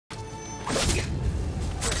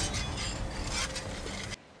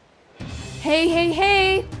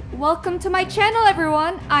Hey! Welcome to my channel,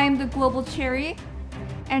 everyone! I am the Global Cherry,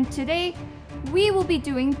 and today we will be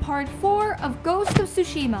doing part 4 of Ghost of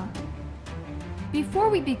Tsushima. Before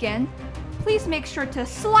we begin, please make sure to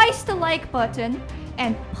slice the like button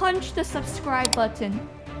and punch the subscribe button.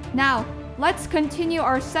 Now, let's continue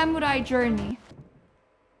our samurai journey.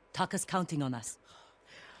 Taka's counting on us.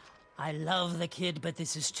 I love the kid, but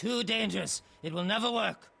this is too dangerous. It will never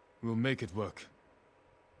work. We'll make it work.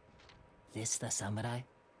 This the samurai?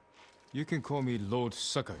 You can call me Lord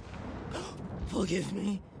Sakai. Forgive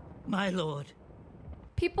me, my lord.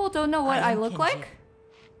 People don't know what I am look Kenji, like?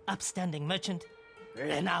 Upstanding merchant,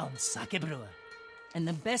 renowned sake brewer. And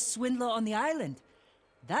the best swindler on the island.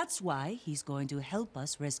 That's why he's going to help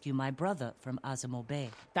us rescue my brother from Azamo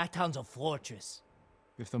Bay. That town's a fortress.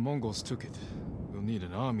 If the Mongols took it, we'll need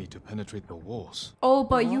an army to penetrate the walls. Oh,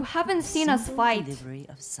 but you haven't seen us Simple fight. Delivery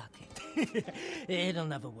of sake. It'll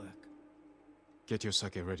never work. Get your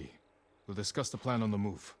sake ready. We'll discuss the plan on the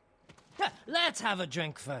move. Let's have a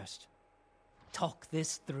drink first. Talk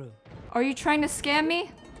this through. Are you trying to scam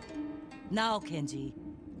me? Now, Kenji.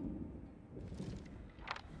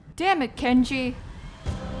 Damn it, Kenji.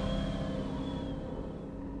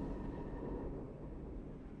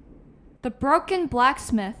 The broken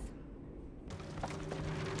blacksmith.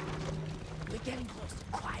 We're getting close.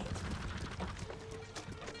 Quiet.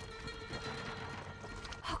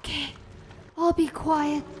 Okay, I'll be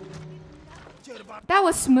quiet. That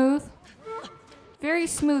was smooth. Very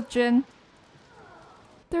smooth, Jin.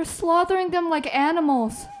 They're slaughtering them like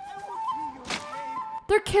animals.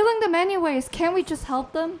 They're killing them anyways. Can't we just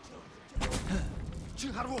help them?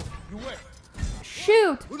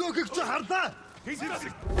 Shoot!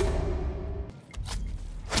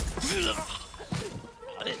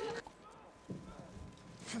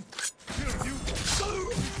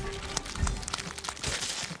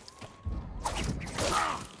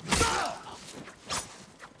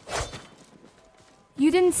 You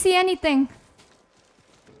didn't see anything.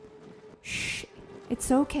 Shh, it's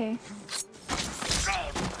okay.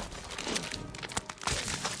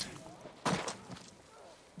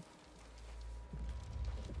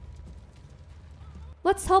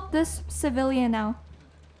 Let's help this civilian now.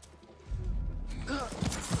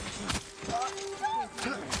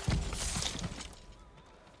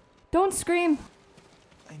 Don't scream.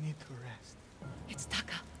 I need to rest. It's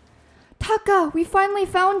Taka. Taka, we finally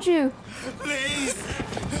found you. Please!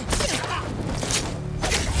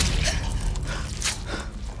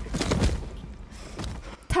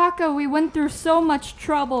 Taka, we went through so much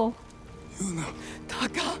trouble. Yuna,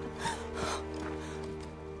 Taka!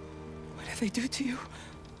 What did they do to you?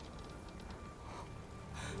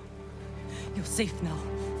 You're safe now.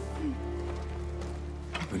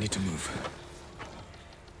 We need to move.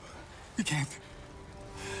 We can't.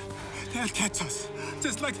 They'll catch us,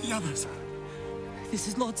 just like the others. This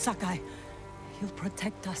is Lord Sakai. He'll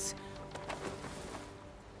protect us.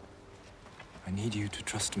 I need you to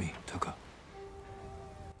trust me, Taka.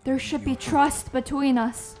 There should be trust between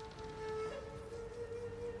us.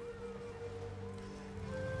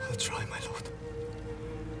 I'll try, my lord.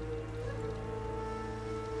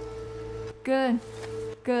 Good.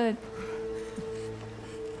 Good.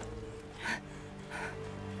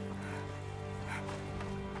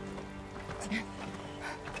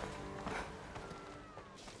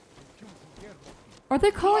 Are they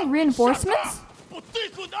calling reinforcements?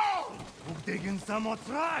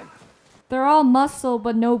 They're all muscle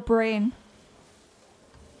but no brain.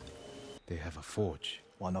 They have a forge.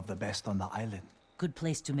 One of the best on the island. Good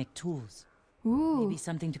place to make tools. Ooh. Maybe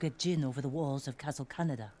something to get Jin over the walls of Castle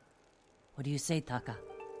Canada. What do you say, Taka?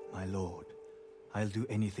 My lord, I'll do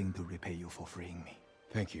anything to repay you for freeing me.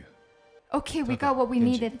 Thank you. Okay, we Taka, got what we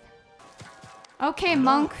Genji. needed. Okay,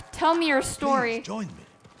 monk, tell me your story. Please join me.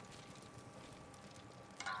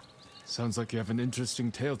 Sounds like you have an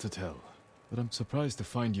interesting tale to tell. But I'm surprised to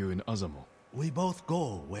find you in Azamo. We both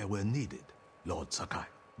go where we're needed, Lord Sakai.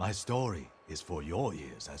 My story is for your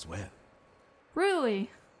ears as well. Really?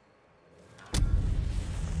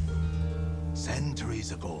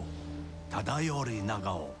 Centuries ago, Tadayori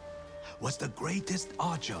Nagao was the greatest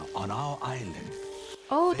archer on our island.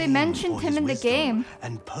 Oh, they famed mentioned for him his in the wisdom game.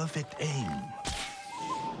 And perfect aim.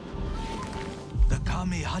 The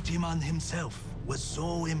Kami Hachiman himself was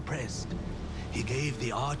so impressed, he gave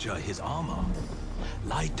the archer his armor,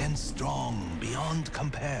 light and strong beyond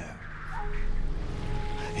compare.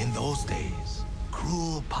 In those days,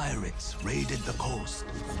 cruel pirates raided the coast.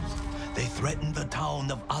 They threatened the town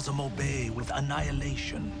of Azamo Bay with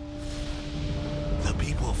annihilation. The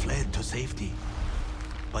people fled to safety,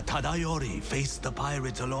 but Tadayori faced the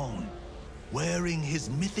pirates alone. wearing his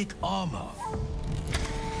mythic armor.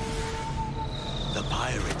 The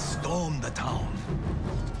pirates stormed the town.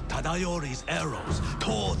 Tadayori's arrows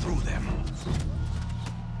tore through them.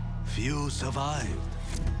 Few survived,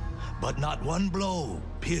 but not one blow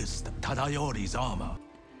pierced Tadayori's armor.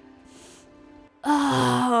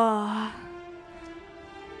 I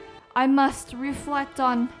must reflect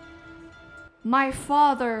on my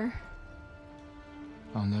father.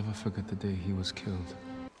 I'll never forget the day he was killed.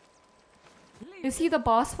 Is he the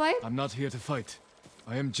boss fight? I'm not here to fight.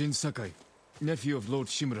 I am Jin Sakai, nephew of Lord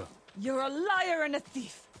Shimura. You're a liar and a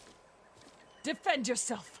thief. Defend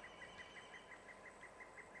yourself.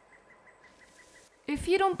 If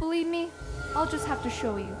you don't believe me, I'll just have to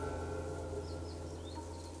show you.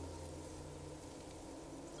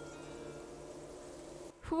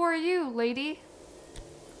 Who are you, lady?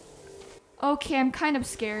 Okay, I'm kind of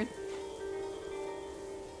scared.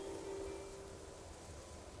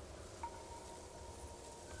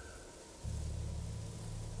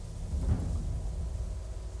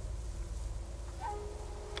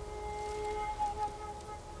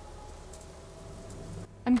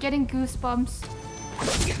 I'm getting goosebumps.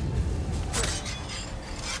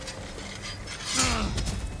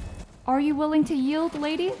 Are you willing to yield,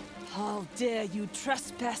 lady? How dare you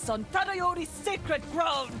trespass on Tadayori's sacred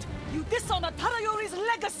ground! You dishonor Tadayori's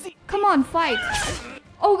legacy! Come on, fight!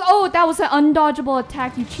 Oh, that was an undodgeable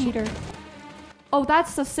attack, you cheater. Oh,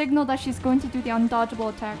 that's the signal that she's going to do the undodgeable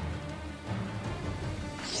attack.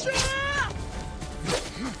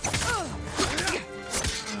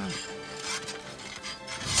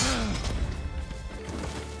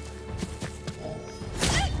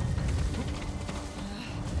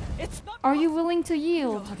 Are you willing to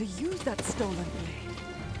yield? How to use that stolen blade?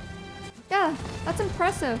 Yeah, that's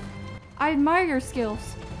impressive. I admire your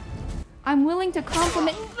skills. I'm willing to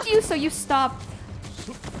compliment you, so you stop.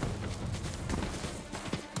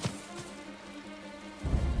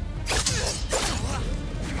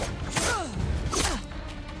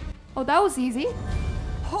 Oh, that was easy.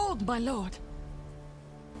 Hold, my lord.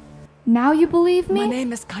 Now you believe me? My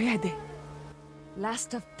name is Kaede,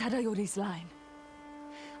 last of Tadayori's line.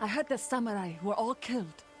 I heard the samurai were all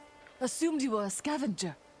killed. Assumed you were a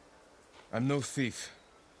scavenger. I'm no thief,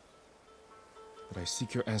 but I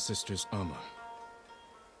seek your ancestors' armor.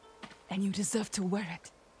 And you deserve to wear it,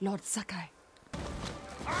 Lord Sakai.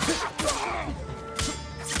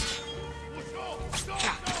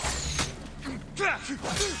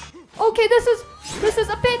 Okay, this is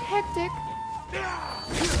a bit hectic.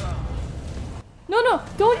 No,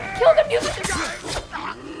 don't kill the musician.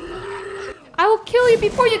 I will kill you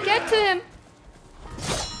before you get to him.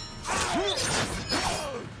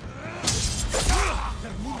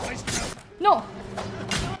 No,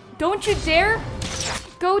 don't you dare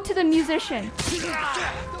go to the musician.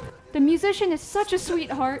 The musician is such a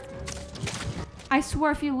sweetheart. I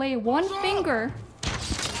swear if you lay one finger,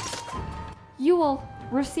 you will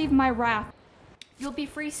receive my wrath. You'll be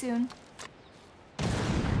free soon.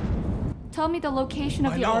 Tell me the location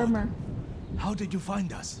of My the lord, armor. How did you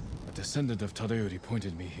find us? A descendant of Tadayori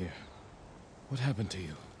pointed me here. What happened to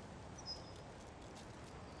you?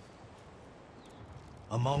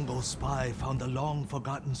 A Mongol spy found a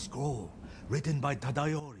long-forgotten scroll written by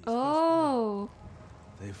Tadayori. Oh.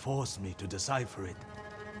 They forced me to decipher it,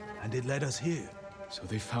 and it led us here. So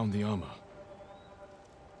they found the armor.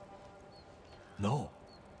 No,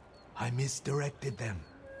 I misdirected them,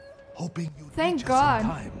 hoping you'd Thank reach God. us in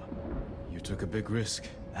time. You took a big risk.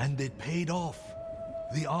 And it paid off.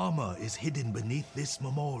 The armor is hidden beneath this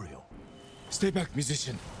memorial. Stay back,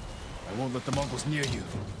 musician. I won't let the Mongols near you.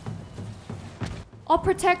 I'll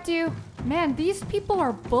protect you. Man, these people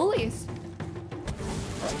are bullies.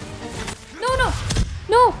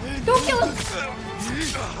 No, don't kill him.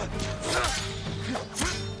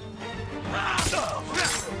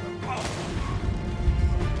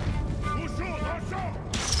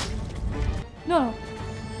 No.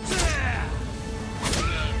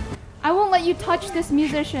 I won't let you touch this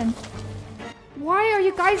musician. Why are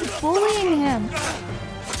you guys bullying him?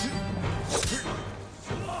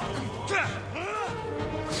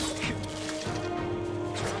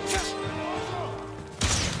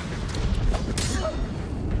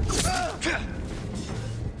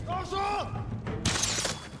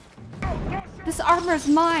 This armor is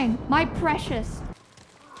mine, my precious.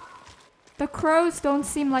 The crows don't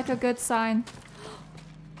seem like a good sign.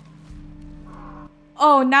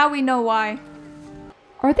 Oh, now we know why.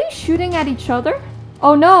 Are they shooting at each other?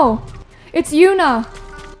 Oh no! It's Yuna!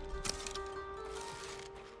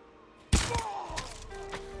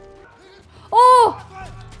 Oh!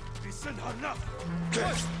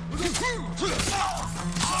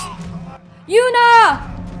 Yuna!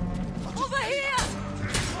 Over here!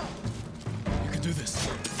 You can do this.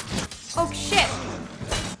 Oh shit!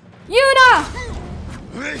 Yuna!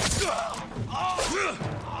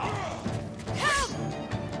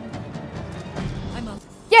 I'm up.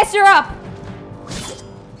 Yes, you're up!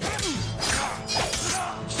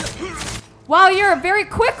 Wow, you're a very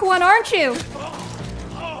quick one, aren't you?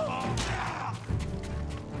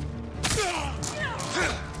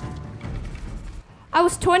 I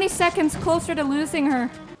was 20 seconds closer to losing her.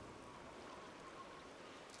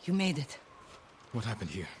 You made it. What happened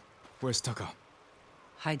here? Where's Taka?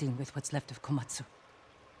 Hiding with what's left of Komatsu.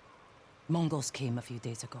 Mongols came a few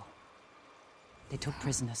days ago. They took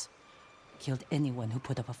prisoners. Killed anyone who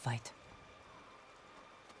put up a fight.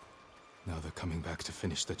 Now they're coming back to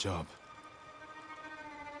finish the job.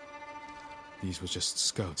 These were just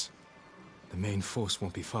scouts. The main force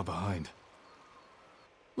won't be far behind.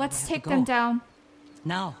 Let's have to take them go. down.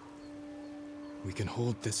 Now. We can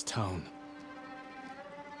hold this town.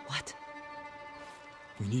 What?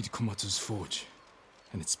 We need Komatsu's forge.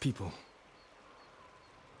 And its people.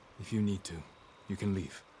 If you need to, you can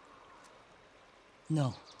leave.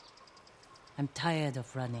 No. I'm tired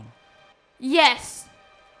of running. Yes!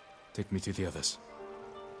 Take me to the others.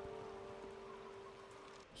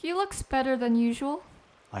 He looks better than usual.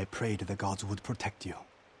 I prayed the gods would protect you.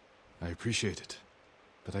 I appreciate it.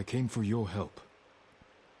 But I came for your help.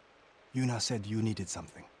 Yuna said you needed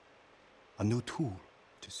something. A new tool.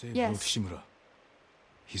 To save Yes. Lord Shimura.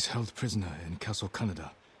 He's held prisoner in Castle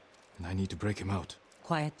Kaneda, and I need to break him out.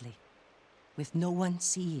 Quietly. With no one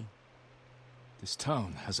seeing. This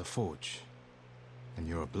town has a forge. And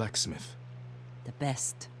you're a blacksmith. The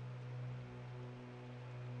best.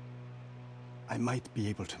 I might be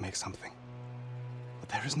able to make something. But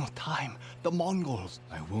there is no time. The Mongols.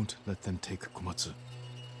 I won't let them take Komatsu.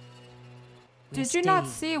 We'll Did you not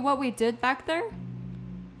stay. see what we did back there?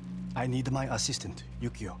 I need my assistant,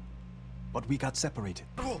 Yukio. But we got separated.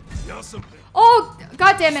 Oh,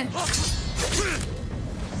 god damn it.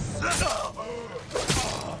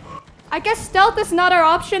 I guess stealth is not our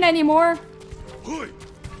option anymore.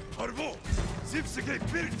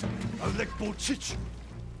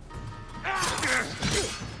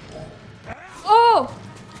 Oh!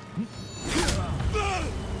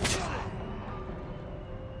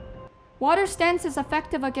 Water stance is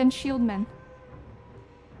effective against shieldmen.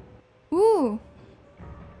 Ooh.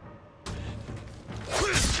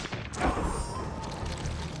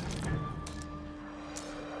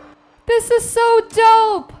 This is so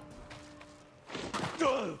dope!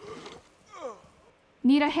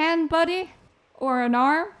 Need a hand, buddy? Or an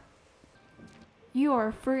arm? You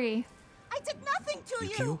are free. I did nothing to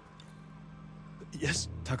Yukio? Yes?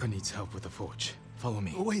 Taka needs help with the forge. Follow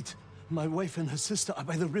me. Wait. My wife and her sister are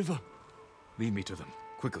by the river. Lead me to them,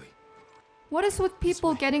 quickly. What is with This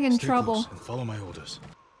people way. getting in Stay trouble? close and follow my orders.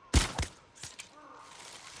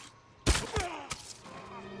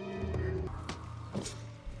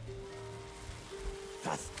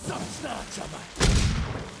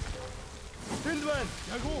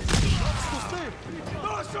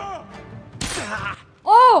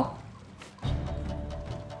 Oh!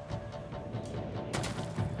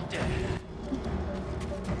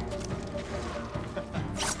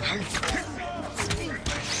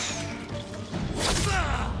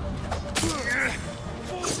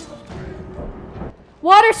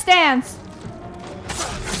 Water stance!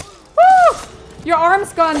 Woo! Your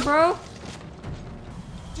arm's gone, bro.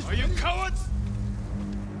 Are you cowards?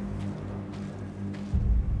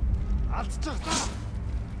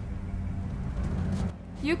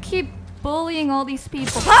 You keep bullying all these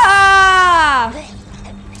people. Ah!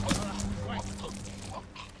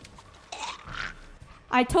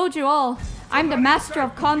 I told you all. I'm the master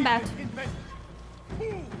of combat.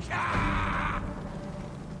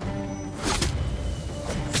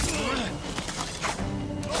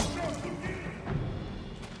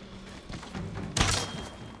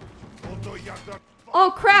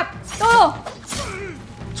 Oh crap! Oh!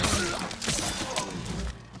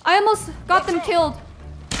 I almost got them killed.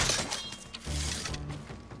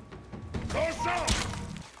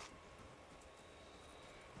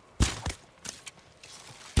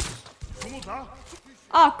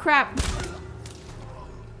 Oh crap.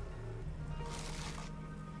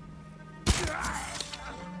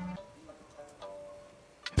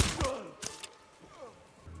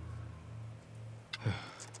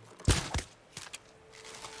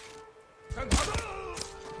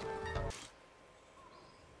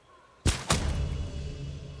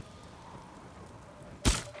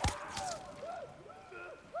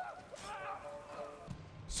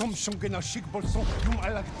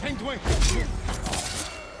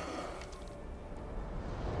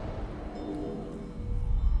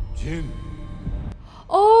 Jin,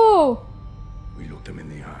 Oh! we looked him in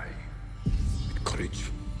the eye. With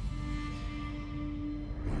courage.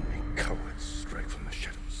 Only cowards strike from the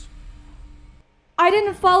shadows. I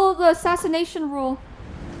didn't follow the assassination rule.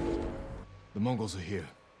 The Mongols are here.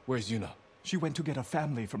 Where's Yuna? She went to get her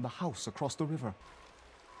family from the house across the river.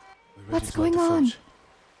 We're ready What's to light going the on? forge.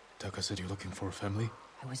 Taka said you're looking for a family?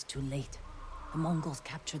 I was too late. The Mongols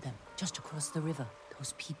captured them just across the river.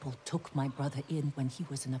 Those people took my brother in when he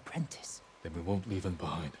was an apprentice. Then we won't leave him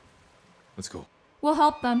behind. Let's go. We'll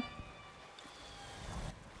help them.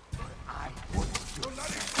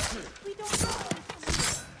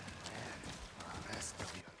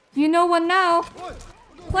 You know one now.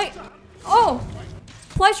 Oh!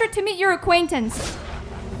 Pleasure to meet your acquaintance.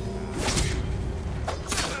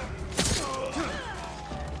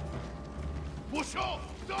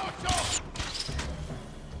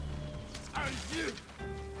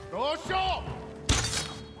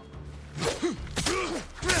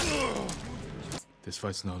 This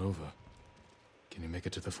fight's not over. Can you make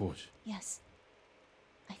it to the forge? Yes.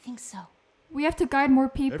 I think so. We have to guide more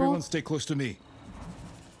people. Everyone stay close to me.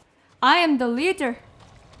 I am the leader.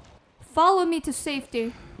 Follow me to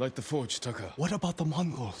safety. Light the forge, Taka. What about the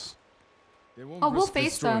Mongols? They won't Oh, we'll risk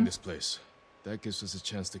face destroying them. this place. That gives us a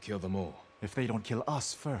chance to kill them all. If they don't kill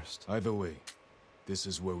us first. Either way, this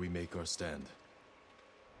is where we make our stand.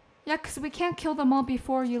 Yeah, because we can't kill them all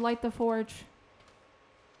before you light the forge.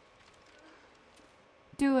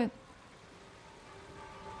 Do it.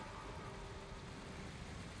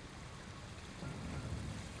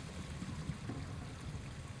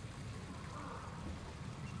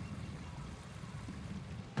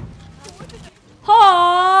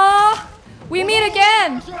 Aww! We meet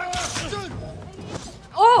again!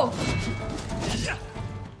 Oh!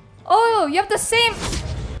 Oh, you have the same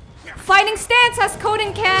fighting stance as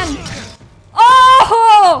Koden can!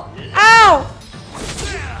 Oh! Ow!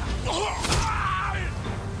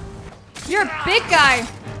 You're a big guy!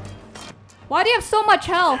 Why do you have so much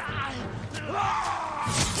health?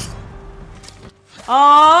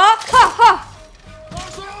 Ha ha!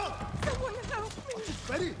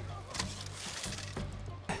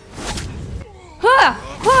 Ha!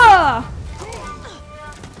 Ha!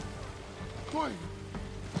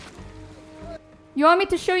 You want me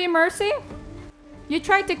to show you mercy? You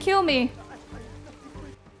tried to kill me.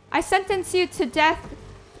 I sentence you to death.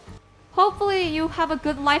 Hopefully you have a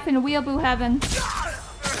good life in Weeaboo Heaven.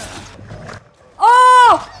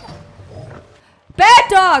 Oh! Bad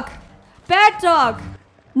dog! Bad dog!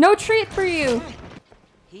 No treat for you.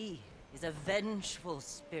 He is a vengeful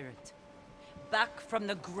spirit, back from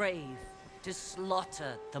the grave to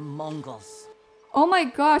slaughter the Mongols. Oh my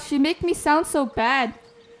gosh, you make me sound so bad.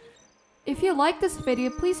 If you like this video,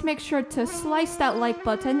 please make sure to slice that like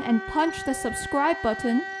button and punch the subscribe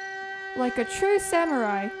button like a true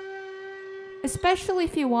samurai. Especially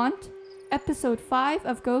if you want episode 5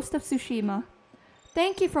 of Ghost of Tsushima.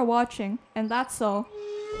 Thank you for watching, and that's all.